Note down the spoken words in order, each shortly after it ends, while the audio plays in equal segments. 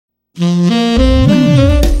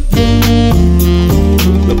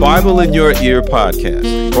Bible in Your Ear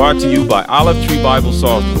podcast, brought to you by Olive Tree Bible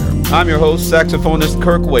Software. I'm your host, saxophonist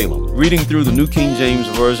Kirk Whalum, reading through the New King James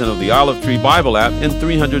Version of the Olive Tree Bible app in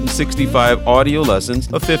 365 audio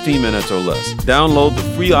lessons of 15 minutes or less. Download the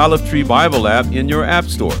free Olive Tree Bible app in your app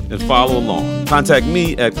store and follow along. Contact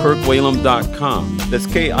me at kirkwhalum.com. That's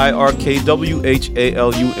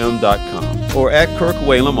KIRKWHALUM.com. Or at Kirk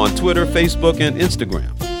Whalum on Twitter, Facebook, and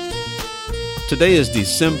Instagram. Today is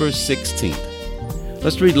December 16th.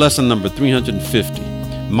 Let's read lesson number 350.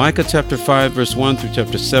 Micah chapter 5 verse 1 through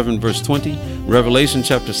chapter 7 verse 20, Revelation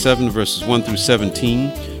chapter 7 verses 1 through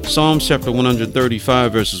 17, Psalms chapter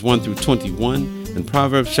 135 verses 1 through 21, and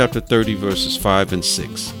Proverbs chapter 30 verses 5 and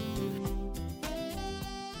 6.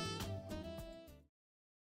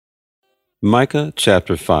 Micah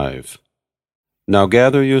chapter 5. Now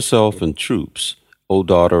gather yourself in troops, O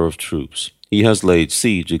daughter of troops. He has laid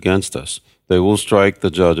siege against us. They will strike the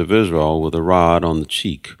judge of Israel with a rod on the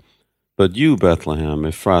cheek. But you, Bethlehem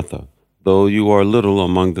Ephrathah, though you are little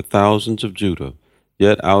among the thousands of Judah,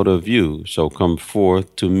 yet out of you shall come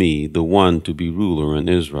forth to me the one to be ruler in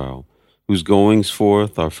Israel, whose goings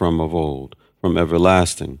forth are from of old, from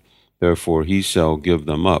everlasting. Therefore he shall give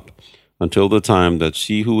them up, until the time that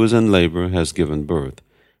she who is in labor has given birth.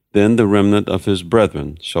 Then the remnant of his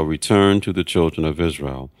brethren shall return to the children of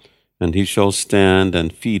Israel, and he shall stand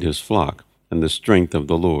and feed his flock in the strength of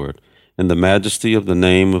the Lord, in the majesty of the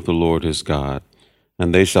name of the Lord his God.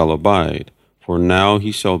 And they shall abide, for now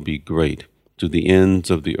he shall be great to the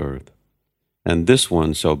ends of the earth. And this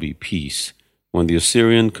one shall be peace, when the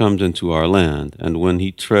Assyrian comes into our land, and when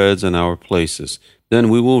he treads in our places. Then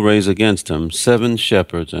we will raise against him 7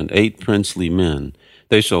 shepherds and 8 princely men.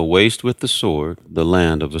 They shall waste with the sword the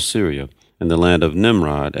land of Assyria, and the land of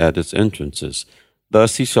Nimrod at its entrances.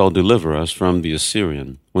 Thus he shall deliver us from the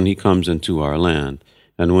Assyrian, when he comes into our land,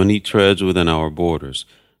 and when he treads within our borders.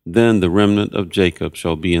 Then the remnant of Jacob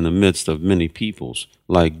shall be in the midst of many peoples,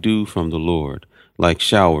 like dew from the Lord, like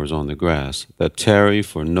showers on the grass, that tarry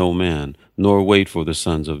for no man, nor wait for the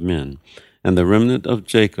sons of men. And the remnant of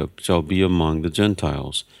Jacob shall be among the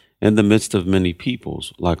Gentiles, in the midst of many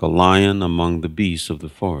peoples, like a lion among the beasts of the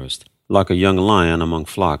forest, like a young lion among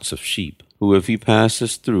flocks of sheep, who if he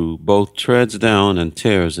passes through, both treads down and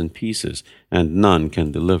tears in pieces, and none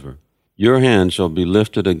can deliver. Your hand shall be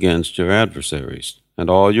lifted against your adversaries, and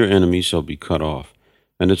all your enemies shall be cut off.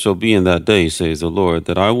 And it shall be in that day, says the Lord,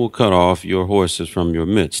 that I will cut off your horses from your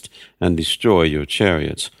midst, and destroy your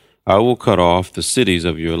chariots. I will cut off the cities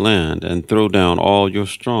of your land, and throw down all your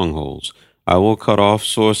strongholds. I will cut off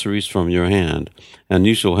sorceries from your hand, and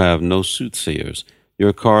you shall have no soothsayers.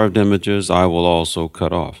 Your carved images I will also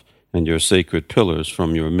cut off, and your sacred pillars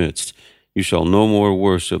from your midst. You shall no more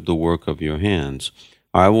worship the work of your hands.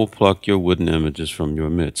 I will pluck your wooden images from your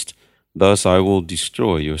midst. Thus I will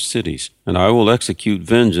destroy your cities, and I will execute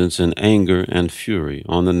vengeance in anger and fury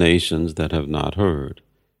on the nations that have not heard.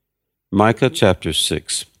 Micah chapter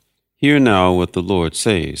 6. Hear now what the Lord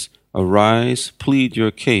says. Arise, plead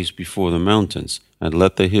your case before the mountains, and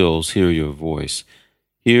let the hills hear your voice.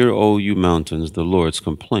 Hear, O you mountains, the Lord's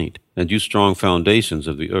complaint, and you strong foundations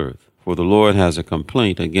of the earth. For the Lord has a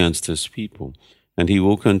complaint against his people, and he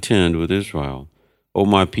will contend with Israel. O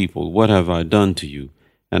my people, what have I done to you?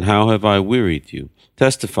 And how have I wearied you?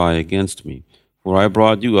 Testify against me. For I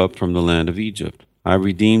brought you up from the land of Egypt. I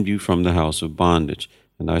redeemed you from the house of bondage.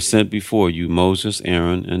 And I sent before you Moses,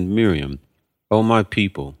 Aaron, and Miriam. O my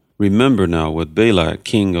people, remember now what Balak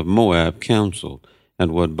king of Moab counseled,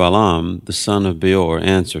 and what Balaam the son of Beor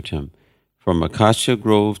answered him. From Acacia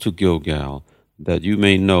Grove to Gilgal, that you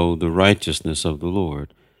may know the righteousness of the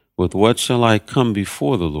Lord. With what shall I come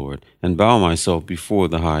before the Lord, and bow myself before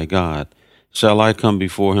the high God? Shall I come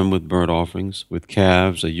before him with burnt offerings, with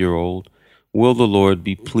calves a year old? Will the Lord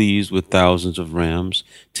be pleased with thousands of rams,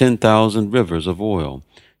 10,000 rivers of oil?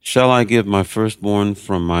 Shall I give my firstborn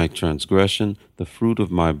from my transgression, the fruit of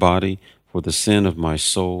my body, for the sin of my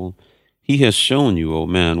soul? He has shown you, O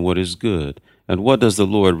man, what is good. And what does the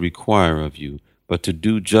Lord require of you, but to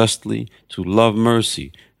do justly, to love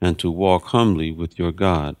mercy, and to walk humbly with your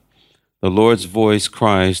God? The Lord's voice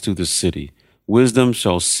cries to the city, Wisdom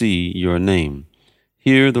shall see your name.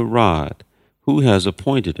 Hear the rod. Who has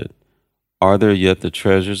appointed it? Are there yet the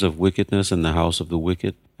treasures of wickedness in the house of the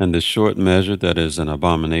wicked, and the short measure that is an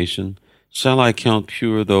abomination? Shall I count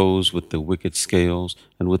pure those with the wicked scales,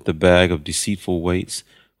 and with the bag of deceitful weights?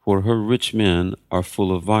 For her rich men are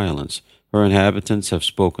full of violence. Her inhabitants have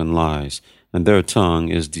spoken lies, and their tongue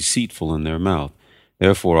is deceitful in their mouth.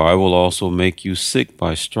 Therefore I will also make you sick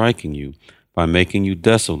by striking you, by making you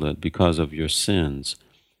desolate because of your sins.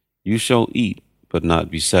 You shall eat, but not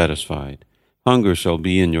be satisfied. Hunger shall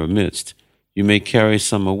be in your midst. You may carry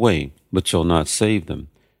some away, but shall not save them.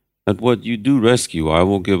 And what you do rescue I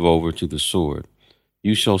will give over to the sword.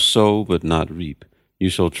 You shall sow, but not reap. You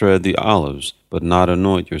shall tread the olives, but not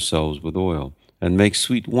anoint yourselves with oil, and make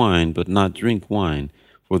sweet wine, but not drink wine.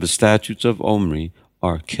 For the statutes of Omri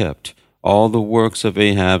are kept. All the works of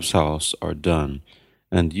Ahab's house are done.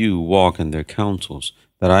 And you walk in their counsels,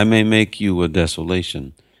 that I may make you a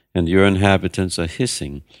desolation, and your inhabitants a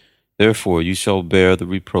hissing. Therefore you shall bear the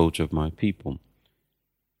reproach of my people.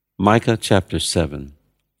 Micah chapter 7.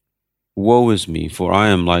 Woe is me, for I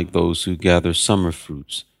am like those who gather summer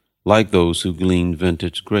fruits, like those who glean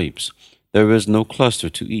vintage grapes. There is no cluster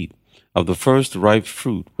to eat. Of the first ripe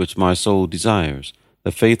fruit which my soul desires,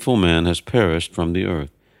 the faithful man has perished from the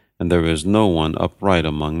earth, and there is no one upright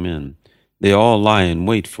among men. They all lie in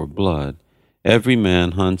wait for blood. Every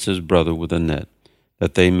man hunts his brother with a net,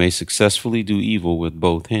 that they may successfully do evil with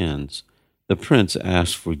both hands. The prince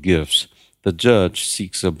asks for gifts. The judge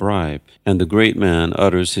seeks a bribe, and the great man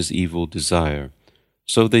utters his evil desire.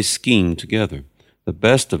 So they scheme together. The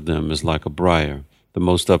best of them is like a briar. The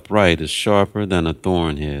most upright is sharper than a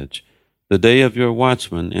thorn hedge. The day of your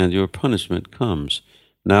watchman and your punishment comes.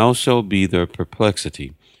 Now shall be their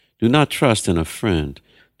perplexity. Do not trust in a friend.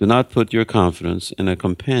 Do not put your confidence in a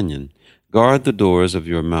companion. Guard the doors of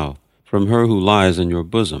your mouth from her who lies in your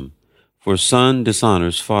bosom. For son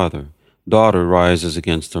dishonors father. Daughter rises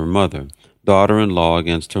against her mother. Daughter-in-law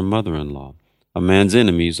against her mother-in-law. A man's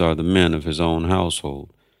enemies are the men of his own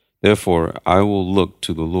household. Therefore I will look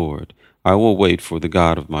to the Lord. I will wait for the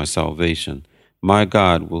God of my salvation. My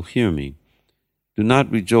God will hear me. Do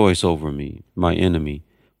not rejoice over me, my enemy.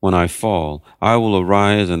 When I fall, I will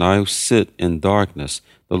arise and I will sit in darkness.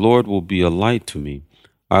 The Lord will be a light to me.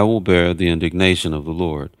 I will bear the indignation of the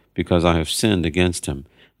Lord, because I have sinned against him,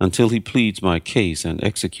 until he pleads my case and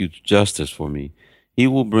executes justice for me. He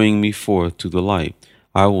will bring me forth to the light.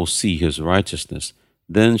 I will see his righteousness.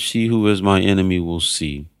 Then she who is my enemy will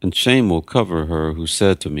see, and shame will cover her who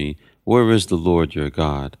said to me, Where is the Lord your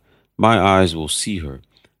God? My eyes will see her.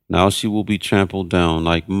 Now she will be trampled down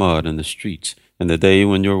like mud in the streets, in the day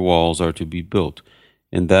when your walls are to be built.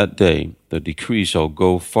 In that day the decree shall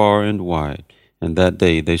go far and wide. In that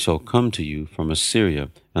day they shall come to you from Assyria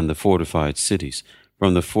and the fortified cities,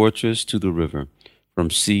 from the fortress to the river, from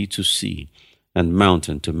sea to sea, and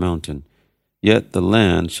mountain to mountain. Yet the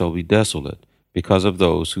land shall be desolate, because of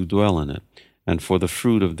those who dwell in it, and for the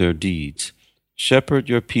fruit of their deeds. Shepherd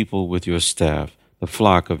your people with your staff, the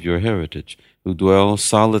flock of your heritage, who dwell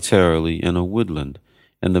solitarily in a woodland,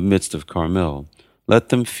 in the midst of Carmel. Let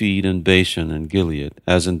them feed in Bashan and Gilead,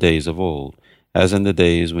 as in days of old, as in the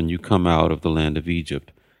days when you come out of the land of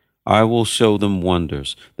Egypt. I will show them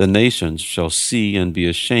wonders. The nations shall see and be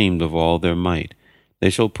ashamed of all their might.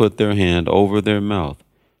 They shall put their hand over their mouth.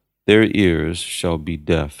 Their ears shall be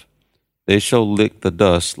deaf. They shall lick the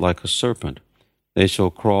dust like a serpent. They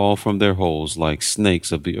shall crawl from their holes like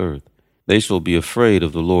snakes of the earth. They shall be afraid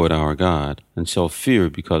of the Lord our God, and shall fear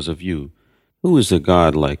because of you. Who is a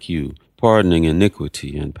God like you, pardoning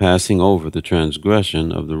iniquity and passing over the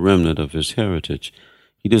transgression of the remnant of his heritage?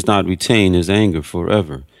 He does not retain his anger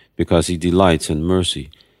forever, because he delights in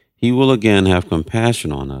mercy. He will again have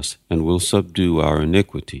compassion on us, and will subdue our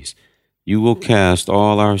iniquities. You will cast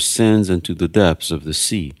all our sins into the depths of the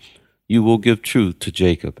sea. You will give truth to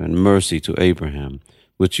Jacob and mercy to Abraham,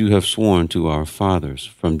 which you have sworn to our fathers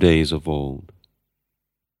from days of old.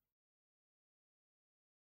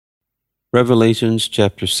 Revelations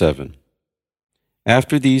chapter 7.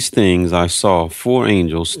 After these things I saw 4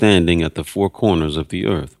 angels standing at the 4 corners of the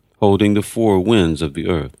earth, holding the 4 winds of the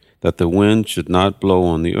earth, that the wind should not blow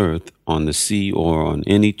on the earth, on the sea, or on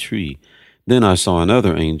any tree. Then I saw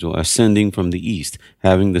another angel ascending from the east,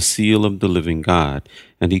 having the seal of the living God.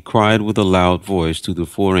 And he cried with a loud voice to the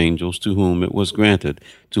 4 angels to whom it was granted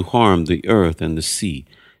to harm the earth and the sea,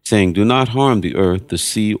 saying, Do not harm the earth, the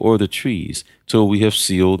sea, or the trees, till we have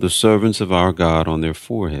sealed the servants of our God on their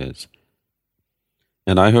foreheads.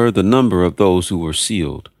 And I heard the number of those who were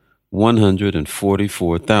sealed.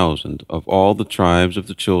 144,000 of all the tribes of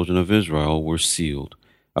the children of Israel were sealed.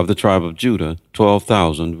 Of the tribe of Judah,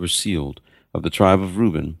 12,000 were sealed. Of the tribe of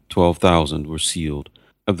Reuben, 12,000 were sealed.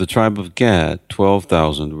 Of the tribe of Gad,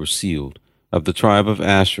 12,000 were sealed. Of the tribe of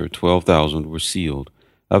Asher, 12,000 were sealed.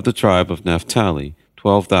 Of the tribe of Naphtali,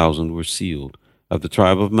 12,000 were sealed. Of the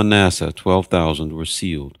tribe of Manasseh, 12,000 were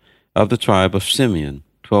sealed. Of the tribe of Simeon,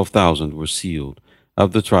 12,000 were sealed.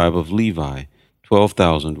 Of the tribe of Levi,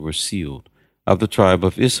 12,000 were sealed. Of the tribe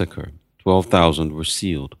of Issachar, 12,000 were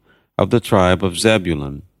sealed. Of the tribe of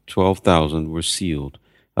Zebulun, 12,000 were sealed.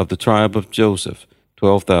 Of the tribe of Joseph,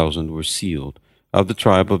 12,000 were sealed. Of the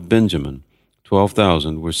tribe of Benjamin,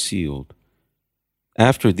 12,000 were sealed.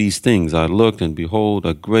 After these things I looked, and behold,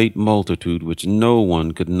 a great multitude which no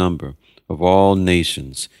one could number, of all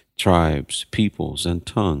nations, tribes, peoples, and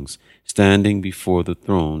tongues, standing before the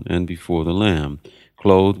throne and before the Lamb,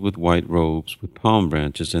 clothed with white robes, with palm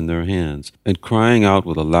branches in their hands, and crying out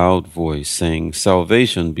with a loud voice, saying,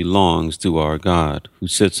 Salvation belongs to our God, who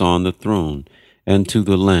sits on the throne, and to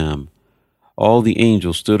the Lamb. All the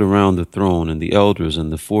angels stood around the throne, and the elders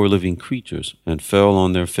and the four living creatures, and fell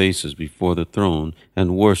on their faces before the throne,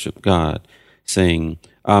 and worshipped God, saying,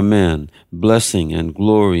 Amen, blessing and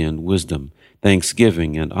glory and wisdom,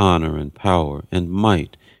 thanksgiving and honor and power and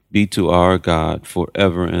might be to our God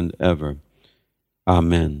forever and ever.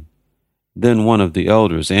 Amen. Then one of the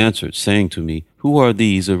elders answered, saying to me, Who are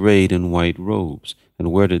these arrayed in white robes,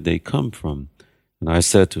 and where did they come from? And I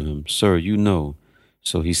said to him, Sir, you know.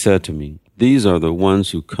 So he said to me, These are the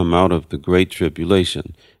ones who come out of the great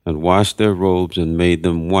tribulation, and washed their robes and made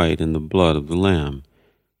them white in the blood of the Lamb.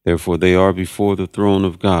 Therefore they are before the throne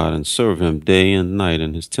of God, and serve him day and night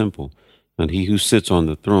in his temple, and he who sits on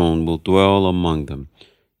the throne will dwell among them.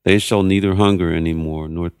 They shall neither hunger any more,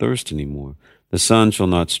 nor thirst any more. The sun shall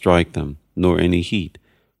not strike them, nor any heat.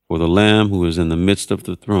 For the Lamb who is in the midst of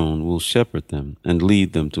the throne will shepherd them, and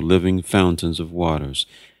lead them to living fountains of waters,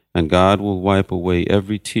 and God will wipe away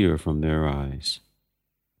every tear from their eyes.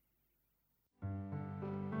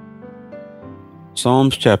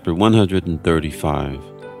 Psalms chapter 135.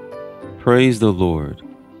 Praise the Lord.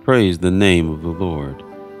 Praise the name of the Lord.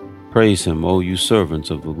 Praise him, O you servants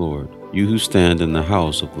of the Lord, you who stand in the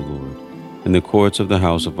house of the Lord, in the courts of the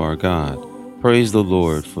house of our God. Praise the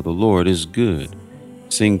Lord, for the Lord is good.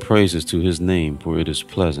 Sing praises to his name, for it is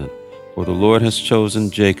pleasant. For the Lord has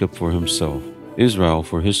chosen Jacob for himself, Israel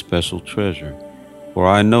for his special treasure. For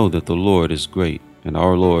I know that the Lord is great, and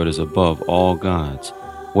our Lord is above all gods.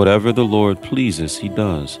 Whatever the Lord pleases, he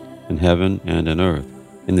does, in heaven and in earth,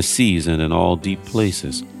 in the seas and in all deep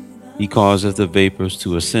places. He causes the vapors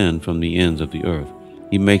to ascend from the ends of the earth.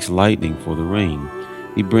 He makes lightning for the rain.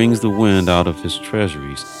 He brings the wind out of his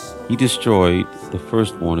treasuries. He destroyed the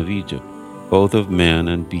firstborn of Egypt, both of man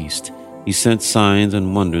and beast. He sent signs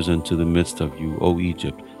and wonders into the midst of you, O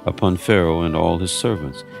Egypt, upon Pharaoh and all his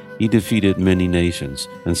servants. He defeated many nations,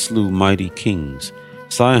 and slew mighty kings,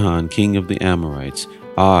 Sihon, king of the Amorites,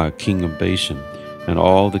 Og, king of Bashan, and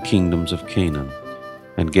all the kingdoms of Canaan,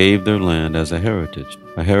 and gave their land as a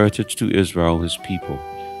heritage to Israel his people.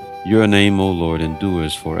 Your name, O Lord,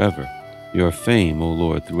 endures forever. Your fame, O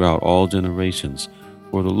Lord, throughout all generations.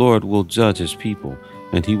 For the Lord will judge his people,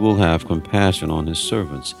 and he will have compassion on his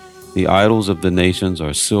servants. The idols of the nations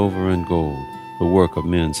are silver and gold, the work of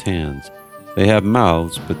men's hands. They have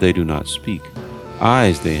mouths, but they do not speak.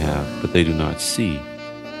 Eyes they have, but they do not see.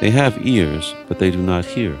 They have ears, but they do not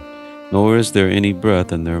hear, nor is there any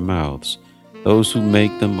breath in their mouths. Those who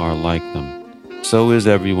make them are like them. So is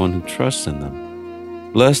everyone who trusts in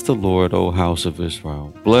them. Bless the Lord, O house of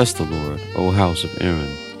Israel. Bless the Lord, O house of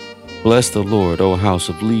Aaron. Bless the Lord, O house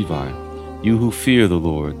of Levi. You who fear the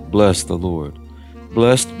Lord, bless the Lord.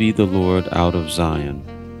 Blessed be the Lord out of Zion,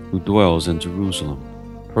 who dwells in Jerusalem.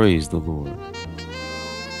 Praise the Lord.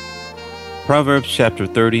 Proverbs chapter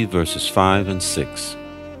 30, verses 5 and 6.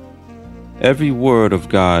 Every word of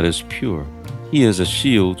God is pure. He is a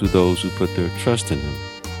shield to those who put their trust in him.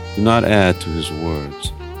 Do not add to his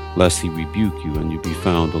words, lest he rebuke you and you be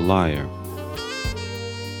found a liar.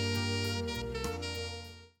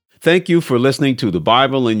 Thank you for listening to the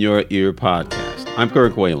Bible in Your Ear podcast. I'm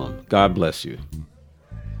Kirk Whalum. God bless you.